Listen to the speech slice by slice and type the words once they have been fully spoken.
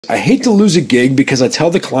I hate to lose a gig because I tell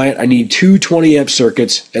the client I need two 20 amp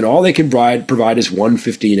circuits and all they can provide is one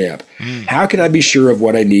 15 amp. How can I be sure of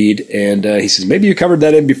what I need? And he says, maybe you covered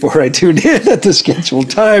that in before I tuned in at the scheduled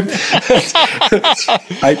time.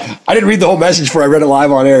 I didn't read the whole message before I read it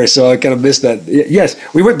live on air, so I kind of missed that. Yes,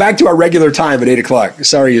 we went back to our regular time at 8 o'clock.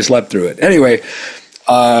 Sorry you slept through it. Anyway,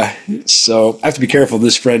 so I have to be careful.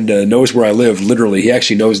 This friend knows where I live. Literally, he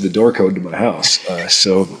actually knows the door code to my house.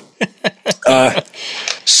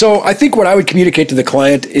 So I think what I would communicate to the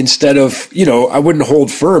client instead of, I wouldn't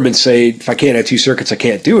hold firm and say, if I can't have two circuits, I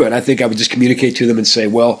can't do it. I think I would just communicate to them and say,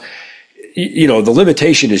 well, the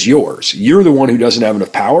limitation is yours. You're the one who doesn't have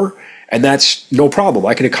enough power, and that's no problem.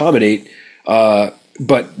 I can accommodate, but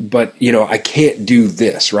I can't do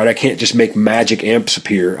this, right? I can't just make magic amps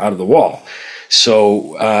appear out of the wall.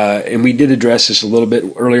 So, and we did address this a little bit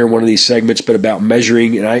earlier in one of these segments, but about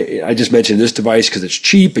measuring, and I just mentioned this device because it's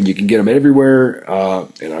cheap and you can get them everywhere,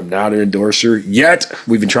 and I'm not an endorser yet.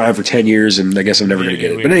 We've been trying for 10 years, and I guess I'm never going to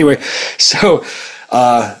get it. But anyway, so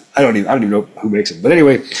I don't even know who makes them. But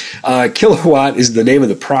anyway, Kilowatt is the name of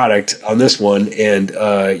the product on this one, and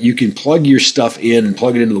you can plug your stuff in and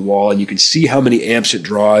plug it into the wall, and you can see how many amps it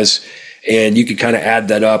draws. And you could kind of add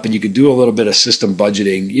that up, and you could do a little bit of system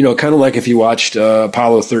budgeting, kind of like if you watched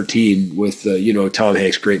Apollo 13 with, Tom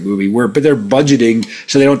Hanks, great movie, but they're budgeting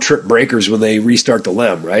so they don't trip breakers when they restart the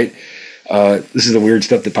LEM, right? This is the weird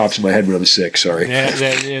stuff that pops in my head when I'm sick, sorry.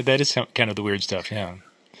 Yeah, that is kind of the weird stuff, yeah.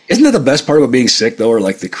 Isn't that the best part about being sick, though, or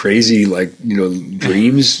like the crazy,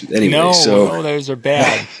 dreams? Anyway, no, those are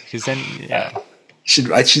bad, because then, yeah.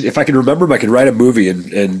 I should, if I could remember them, I could write a movie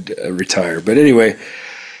and retire. But anyway...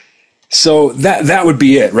 So that would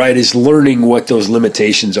be it, right? Is learning what those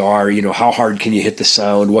limitations are. How hard can you hit the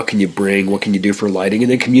sound? What can you bring? What can you do for lighting?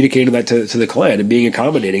 And then communicating that to the client and being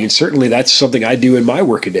accommodating. And certainly that's something I do in my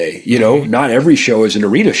workaday. Not every show is an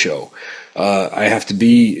arena show. I have to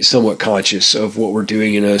be somewhat conscious of what we're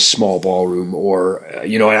doing in a small ballroom or,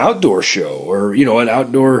 an outdoor show or, an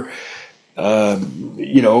outdoor,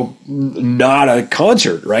 not a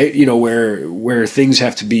concert, right? Where things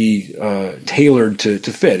have to be tailored to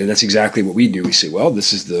fit. And that's exactly what we do. We say, well,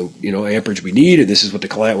 this is the, amperage we need, and this is what the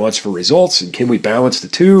client wants for results. And can we balance the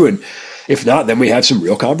two? And if not, then we have some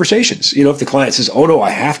real conversations. If the client says, oh no, I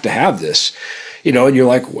have to have this, and you're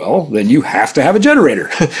like, well, then you have to have a generator,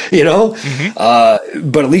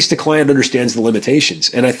 but at least the client understands the limitations.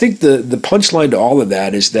 And I think the punchline to all of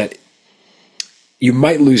that is that you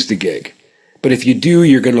might lose the gig. But if you do,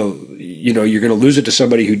 you're gonna lose it to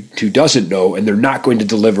somebody who doesn't know, and they're not going to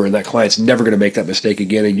deliver, and that client's never going to make that mistake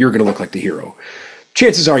again, and you're going to look like the hero.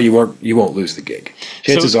 Chances are you won't lose the gig.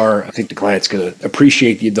 Chances are, I think the client's going to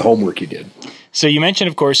appreciate the homework you did. So you mentioned,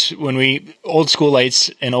 of course, when old school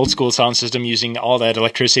lights and old school sound system using all that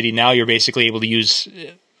electricity. Now you're basically able to use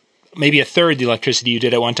maybe a third the electricity you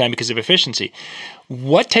did at one time because of efficiency.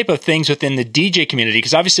 What type of things within the DJ community,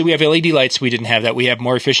 because obviously we have LED lights, we didn't have that. We have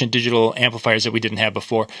more efficient digital amplifiers that we didn't have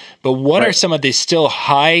before. But what are some of the still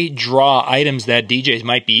high draw items that DJs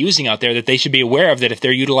might be using out there that they should be aware of, that if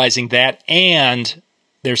they're utilizing that and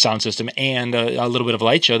their sound system and a little bit of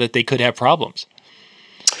light show, that they could have problems?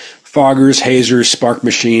 Foggers, hazers, spark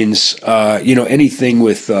machines, anything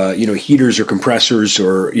with, heaters or compressors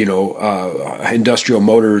or, industrial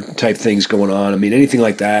motor type things going on. I mean, anything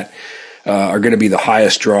like that are going to be the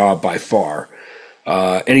highest draw by far.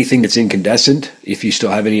 Anything that's incandescent, if you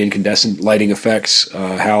still have any incandescent lighting effects,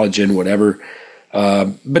 halogen, whatever.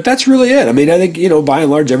 But that's really it. I mean, I think, by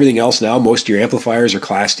and large, everything else now, most of your amplifiers are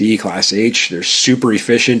Class D, Class H. They're super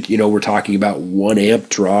efficient. We're talking about 1 amp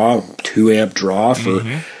draw, 2 amp draw for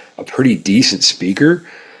a pretty decent speaker.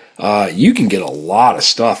 You can get a lot of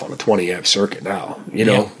stuff on a 20 amp circuit now.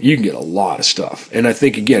 You can get a lot of stuff. And I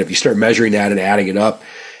think, again, if you start measuring that and adding it up,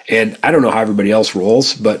 and I don't know how everybody else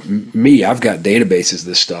rolls, but me, I've got databases of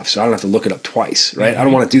this stuff, so I don't have to look it up twice, right? I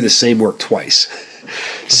don't want to do the same work twice.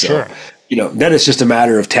 So, then it's just a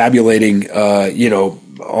matter of tabulating,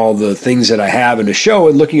 all the things that I have in a show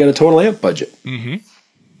and looking at a total amp budget.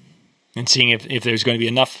 And seeing if there's going to be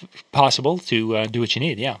enough possible to do what you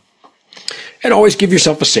need, yeah. And always give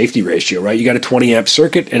yourself a safety ratio, right? You got a 20 amp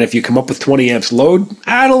circuit, and if you come up with 20 amps load,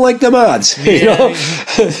 I don't like them odds.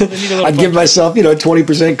 I'd give myself,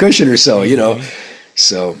 20% cushion or so,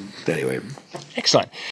 So anyway. Excellent.